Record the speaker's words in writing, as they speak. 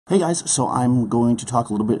Hey guys, so I'm going to talk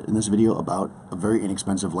a little bit in this video about a very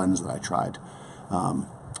inexpensive lens that I tried.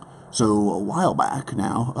 So a while back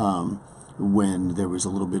now, when there was a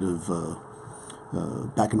little bit of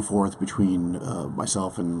back and forth between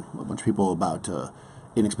myself and a bunch of people about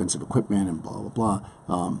inexpensive equipment and blah blah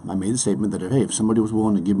blah, I made the statement that hey, if somebody was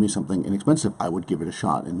willing to give me something inexpensive, I would give it a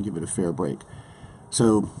shot and give it a fair break.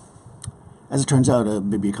 So as it turns out,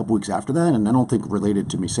 maybe a couple weeks after that, and I don't think related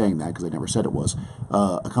to me saying that because I never said it was,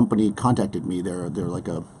 a company contacted me. They're like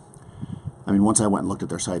a, I mean, once I went and looked at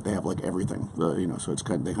their site, they have like everything, so it's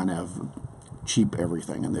they kind of have cheap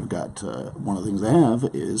everything, and they've got one of the things they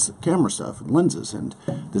have is camera stuff and lenses. And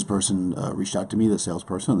this person reached out to me, the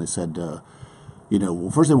salesperson, and they said,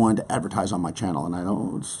 well, first they wanted to advertise on my channel, and I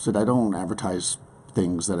don't advertise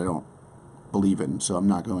things that I don't believe in, so I'm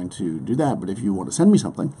not going to do that. But if you want to send me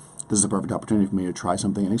something, this is a perfect opportunity for me to try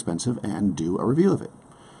something inexpensive and do a review of it.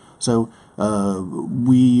 So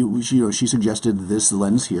she suggested this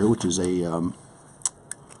lens here, which is a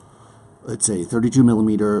it's a 32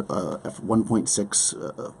 millimeter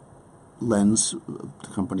f1.6 lens. The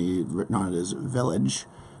company written on it is HYVELE,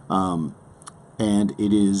 and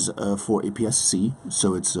it is for APS-C,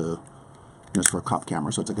 so it's it's for a crop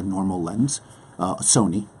camera, so it's like a normal lens, a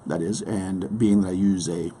Sony that is. And being that I use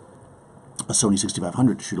a Sony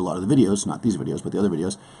 6500 to shoot a lot of the videos, not these videos, but the other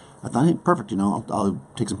videos, I thought, hey, perfect, I'll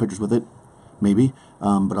take some pictures with it, maybe,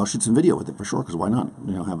 but I'll shoot some video with it for sure, because why not,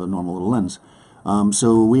 have a normal little lens.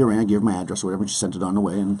 So we arranged, I gave her my address or whatever, and she sent it on the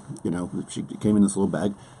way, and, she came in this little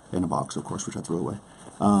bag, in a box, of course, which I threw away.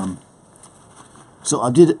 So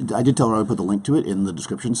I did tell her I would put the link to it in the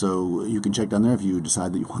description, so you can check down there if you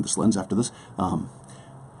decide that you want this lens after this.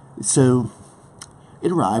 So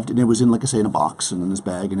it arrived, and it was in, like I say, in a box, and in this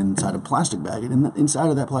bag, and inside a plastic bag, and inside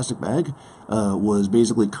of that plastic bag was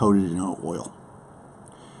basically coated in oil.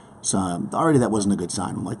 So already that wasn't a good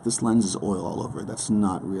sign. I'm like, this lens is oil all over it. That's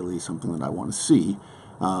not really something that I want to see.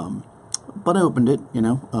 But I opened it,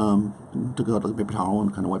 took out a paper towel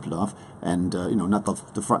and kind of wiped it off, and, not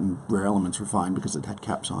the front and rear elements were fine because it had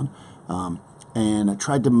caps on. And I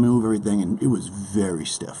tried to move everything, and it was very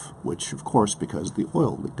stiff, which, of course, because the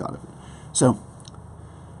oil leaked out of it. So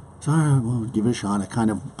all right, well, give it a shot. I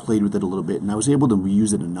kind of played with it a little bit, and I was able to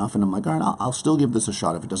reuse it enough, and I'm like, all right, I'll still give this a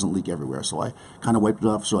shot if it doesn't leak everywhere. So I kind of wiped it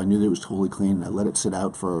off so I knew that it was totally clean, and I let it sit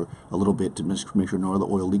out for a little bit to make sure no other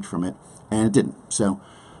oil leaked from it, and it didn't. So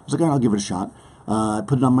I was like, all right, I'll give it a shot. I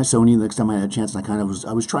put it on my Sony the next time I had a chance, and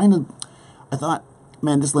I was trying to, I thought,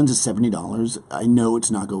 man, this lens is $70. I know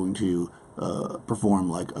it's not going to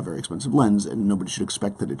perform like a very expensive lens, and nobody should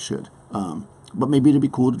expect that it should. But maybe it'd be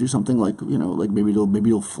cool to do something like, like maybe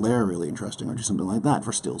it'll flare really interesting, or do something like that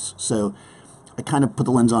for stills. So I kind of put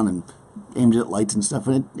the lens on and aimed it at lights and stuff,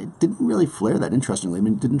 and it didn't really flare that interestingly. I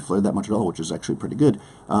mean, it didn't flare that much at all, which is actually pretty good.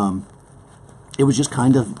 It was just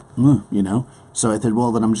kind of, So I said,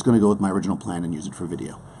 well, then I'm just going to go with my original plan and use it for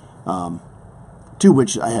video. To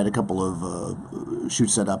which I had a couple of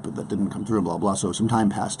shoots set up that didn't come through, and blah, blah, so some time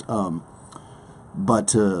passed.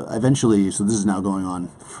 But eventually, so this is now going on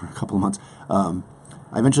for a couple of months, I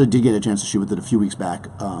eventually did get a chance to shoot with it a few weeks back,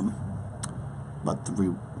 about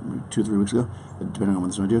 2 or 3 weeks ago, depending on when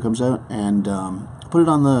this video comes out, and put it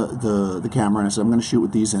on the camera, and I said, I'm going to shoot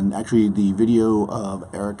with these. And actually the video of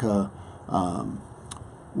Erica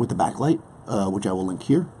with the backlight, which I will link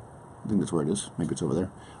here, I think that's where it is, maybe it's over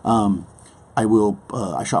there,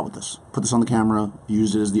 I shot with this. Put this on the camera,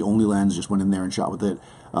 used it as the only lens, just went in there and shot with it.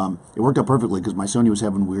 It worked out perfectly because my Sony was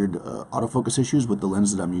having weird autofocus issues with the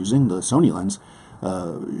lens that I'm using, the Sony lens.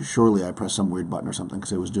 Surely I pressed some weird button or something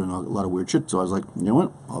because it was doing a lot of weird shit. So I was like, you know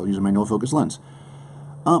what, I'll use my no-focus lens.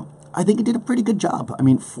 I think it did a pretty good job. I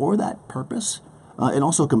mean, for that purpose, and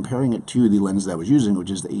also comparing it to the lens that I was using,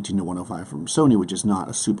 which is the 18-105 from Sony, which is not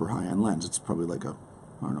a super high-end lens. It's probably like a,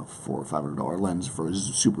 I don't know, $400 or $500 lens for a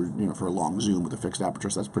super, for a long zoom with a fixed aperture,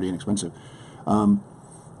 so that's pretty inexpensive.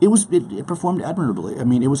 It performed admirably. I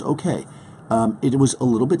mean, it was okay. It was a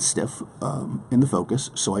little bit stiff in the focus,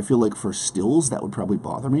 so I feel like for stills that would probably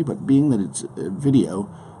bother me, but being that it's video,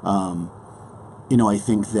 I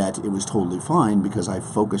think that it was totally fine because I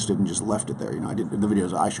focused it and just left it there. I did in the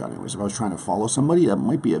videos I shot anyways. If I was trying to follow somebody, that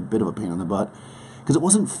might be a bit of a pain in the butt because it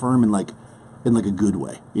wasn't firm in like a good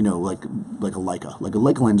way, like a Leica. Like a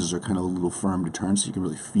Leica lenses are kind of a little firm to turn, so you can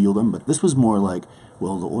really feel them. But this was more like,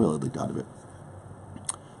 well, the oil had leaked out of it.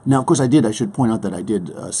 Now, of course, I should point out that I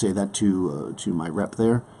did say that to my rep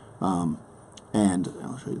there, and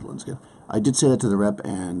I'll show you the lens again. I did say that to the rep,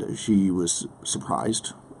 and she was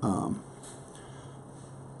surprised. Of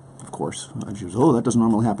course, she was, oh, that doesn't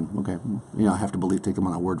normally happen. Okay, I have to take them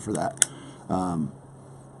on our word for that.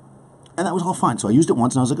 And that was all fine. So I used it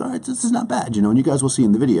once, and I was like, all right, this is not bad, and you guys will see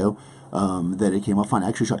in the video that it came out fine. I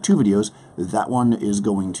actually shot 2 videos. That one is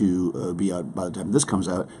going to be out by the time this comes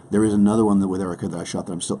out. There is another one with Erica that I shot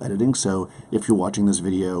that I'm still editing, so if you're watching this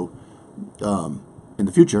video in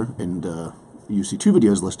the future, and you see 2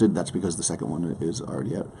 videos listed, that's because the second one is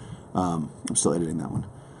already out. I'm still editing that one.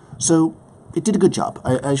 So it did a good job.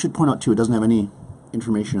 I should point out, too, it doesn't have any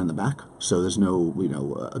information in the back, so there's no,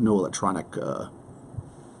 no electronic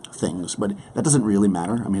things, but that doesn't really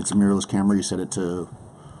matter. I mean, it's a mirrorless camera. You set it to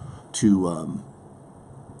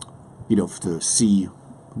see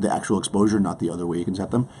the actual exposure, not the other way you can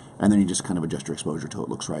set them, and then you just kind of adjust your exposure till it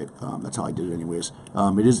looks right. That's how I did it anyways.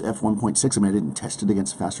 It is f1.6. I mean, I didn't test it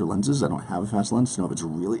against faster lenses. I don't have a fast lens to know if it's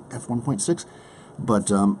really f1.6,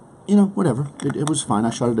 but whatever. It was fine.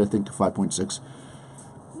 I shot it, I think, to 5.6.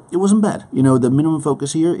 It wasn't bad. The minimum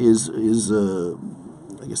focus here is I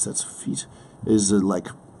guess that's feet, is like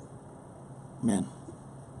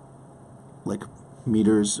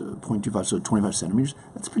meters, 0.25, so 25 centimeters.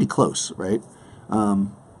 That's pretty close, right?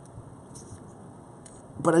 But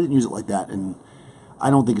I didn't use it like that, and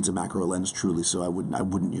I don't think it's a macro lens truly, so I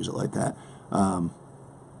wouldn't use it like that. But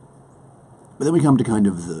then we come to kind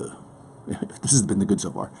of the this has been the good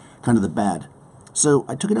so far, kind of the bad. So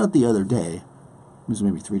I took it out the other day. It was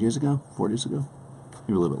maybe 3 days ago, 4 days ago,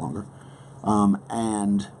 maybe a little bit longer,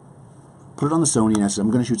 and put it on the Sony, and I said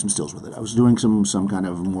I'm going to shoot some stills with it. I was doing some kind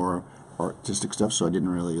of more artistic stuff, so I didn't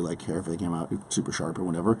really care if they came out super sharp or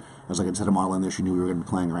whatever. I was like, I just had a model in there. She knew we were going to be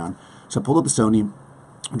playing around, so I pulled up the Sony,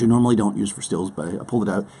 which I normally don't use for stills, but I pulled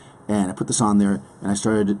it out and I put this on there, and I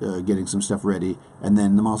started getting some stuff ready. And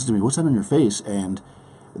then the model said to me, "What's that on your face?" And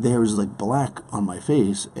there was like black on my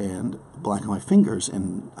face and black on my fingers,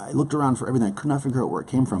 and I looked around for everything. I could not figure out where it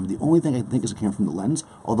came from. The only thing I think is it came from the lens,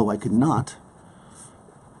 although I could not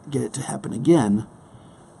get it to happen again.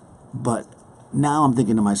 But now I'm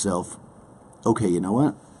thinking to myself, okay, you know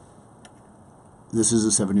what? This is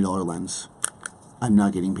a $70 lens. I'm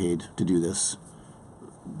not getting paid to do this.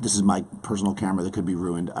 This is my personal camera that could be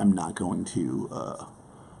ruined. I'm not going to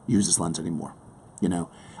use this lens anymore.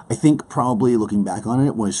 I think probably looking back on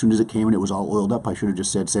it, as soon as it came and it was all oiled up, I should have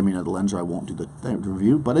just said, send me another lens or I won't do the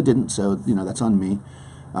review, but I didn't, so, that's on me.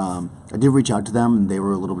 I did reach out to them, and they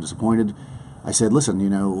were a little bit disappointed. I said, listen,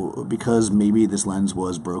 because maybe this lens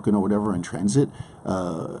was broken or whatever in transit,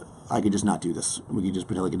 I could just not do this. We could just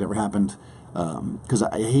pretend like it never happened, because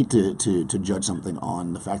I hate to judge something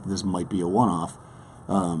on the fact that this might be a one-off.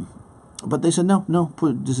 But they said, no,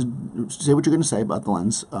 just say what you're going to say about the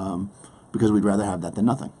lens, because we'd rather have that than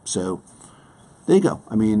nothing. So there you go.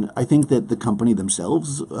 I mean, I think that the company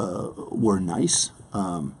themselves were nice.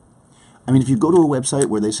 I mean, if you go to a website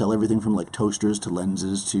where they sell everything from like toasters to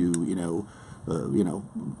lenses to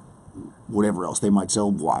whatever else, they might sell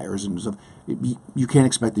wires and stuff. You can't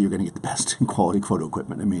expect that you're going to get the best quality photo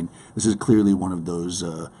equipment. I mean, this is clearly one of those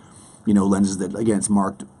lenses that, again, it's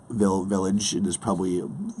marked Village. There's probably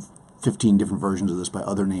 15 different versions of this by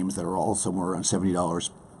other names that are all somewhere around $70.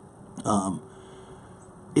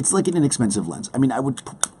 It's like an inexpensive lens. I mean, I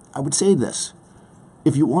would say this.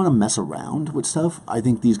 If you want to mess around with stuff, I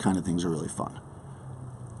think these kind of things are really fun.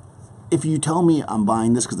 If you tell me I'm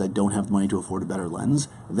buying this because I don't have the money to afford a better lens,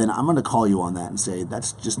 then I'm going to call you on that and say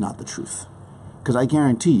that's just not the truth. Because I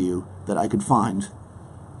guarantee you that I could find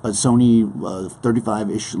a Sony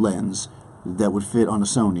 35-ish lens that would fit on a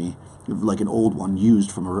Sony, like an old one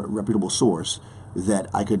used from a reputable source, that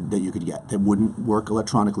you could get, that wouldn't work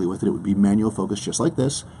electronically with it. It would be manual focus just like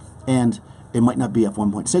this, and it might not be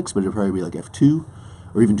f1.6, but it'll probably be like f2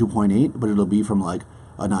 or even 2.8, but it'll be from like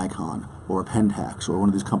a Nikon or a Pentax or one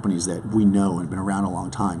of these companies that we know and have been around a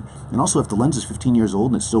long time. And also, if the lens is 15 years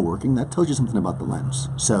old and it's still working, that tells you something about the lens.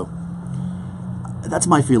 So that's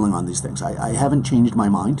my feeling on these things. I haven't changed my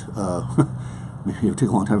mind. Maybe it'll take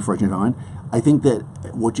a long time before I change my mind. I think that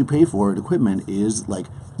what you pay for at equipment is like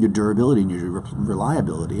your durability and your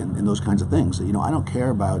reliability and those kinds of things. I don't care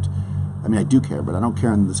about, I mean, I do care, but I don't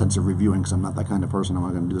care in the sense of reviewing, because I'm not that kind of person. I'm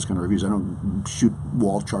not going to do this kind of reviews. I don't shoot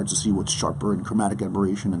wall charts to see what's sharper and chromatic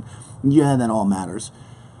aberration, and yeah, that all matters.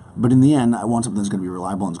 But in the end, I want something that's going to be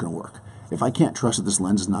reliable and it's going to work. If I can't trust that this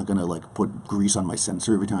lens is not going to like put grease on my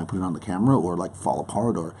sensor every time I put it on the camera, or like fall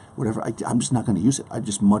apart or whatever, I'm just not going to use it. I'd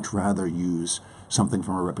just much rather use something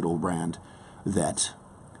from a reputable brand that,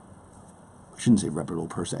 I shouldn't say reputable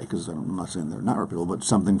per se, because I'm not saying they're not reputable, but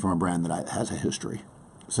something from a brand that has a history.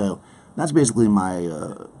 So that's basically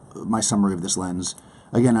my summary of this lens.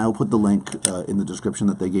 Again, I'll put the link in the description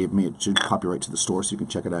that they gave me. It should copy right to the store, so you can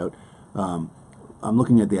check it out. I'm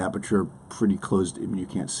looking at the aperture pretty closed. I mean, you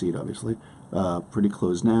can't see it, obviously. Pretty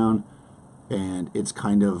closed down, and it's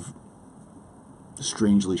kind of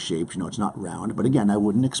strangely shaped. It's not round. But again, I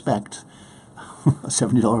wouldn't expect a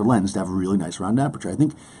 $70 lens to have a really nice round aperture. I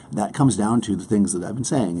think that comes down to the things that I've been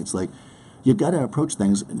saying. It's like you've got to approach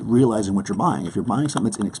things realizing what you're buying. If you're buying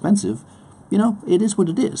something that's inexpensive, it is what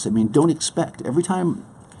it is. I mean, don't expect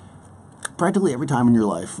practically every time in your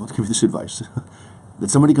life, I'll give you this advice, that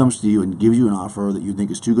somebody comes to you and gives you an offer that you think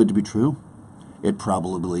is too good to be true, it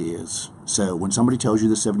probably is. So when somebody tells you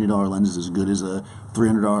the $70 lens is as good as a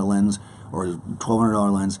 $300 lens or a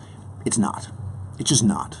 $1,200 lens, it's not. It's just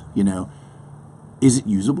not, Is it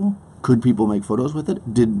usable? Could people make photos with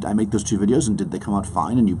it? Did I make those 2 videos and did they come out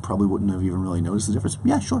fine and you probably wouldn't have even really noticed the difference?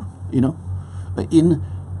 Yeah, sure, In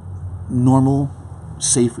normal,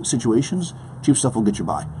 safe situations, cheap stuff will get you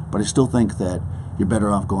by. But I still think that you're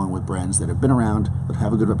better off going with brands that have been around, that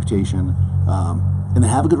have a good reputation, and they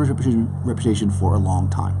have a good reputation for a long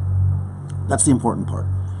time. That's the important part.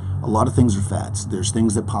 A lot of things are fads. There's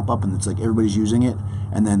things that pop up and it's like everybody's using it,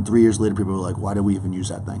 and then 3 years later people are like, why do we even use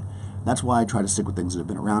that thing? That's why I try to stick with things that have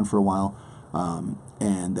been around for a while,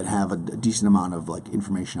 and that have a decent amount of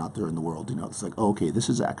information out there in the world. It's like, oh, okay, this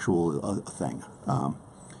is actual a thing.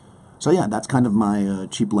 So yeah, that's kind of my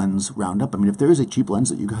cheap lens roundup. I mean, if there is a cheap lens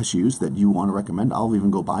that you guys use that you want to recommend, I'll even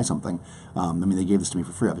go buy something. I mean, they gave this to me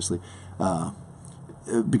for free, obviously,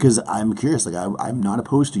 because I'm curious. I'm not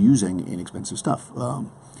opposed to using inexpensive stuff,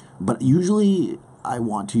 but usually I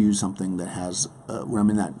want to use something that has when I'm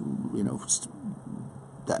in that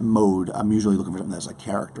that mode. I'm usually looking for something that's a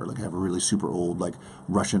character. Like I have a really super old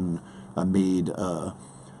Russian made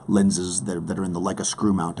lenses that are in the Leica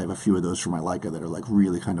screw mount. I have a few of those for my Leica that are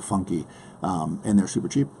really kind of funky, and they're super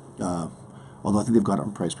cheap. Although I think they've got it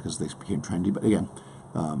on price because they became trendy. But again,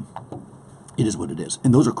 it is what it is,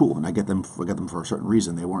 and those are cool. And I get them for a certain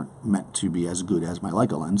reason. They weren't meant to be as good as my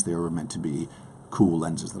Leica lens. They were meant to be cool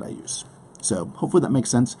lenses that I use. So hopefully that makes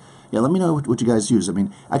sense. Yeah, let me know what you guys use. I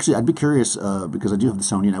mean, actually, I'd be curious because I do have the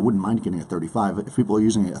Sony, and I wouldn't mind getting a 35. If people are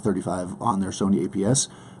using a 35 on their Sony APS,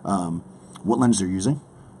 what lens they're using.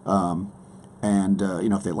 And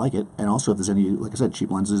if they like it, and also if there's any, like I said, cheap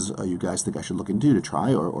lenses you guys think I should look into to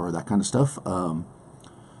try or that kind of stuff, I'll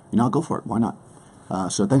go for it. Why not?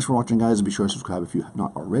 So thanks for watching, guys. Be sure to subscribe if you have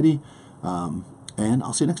not already, and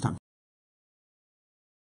I'll see you next time.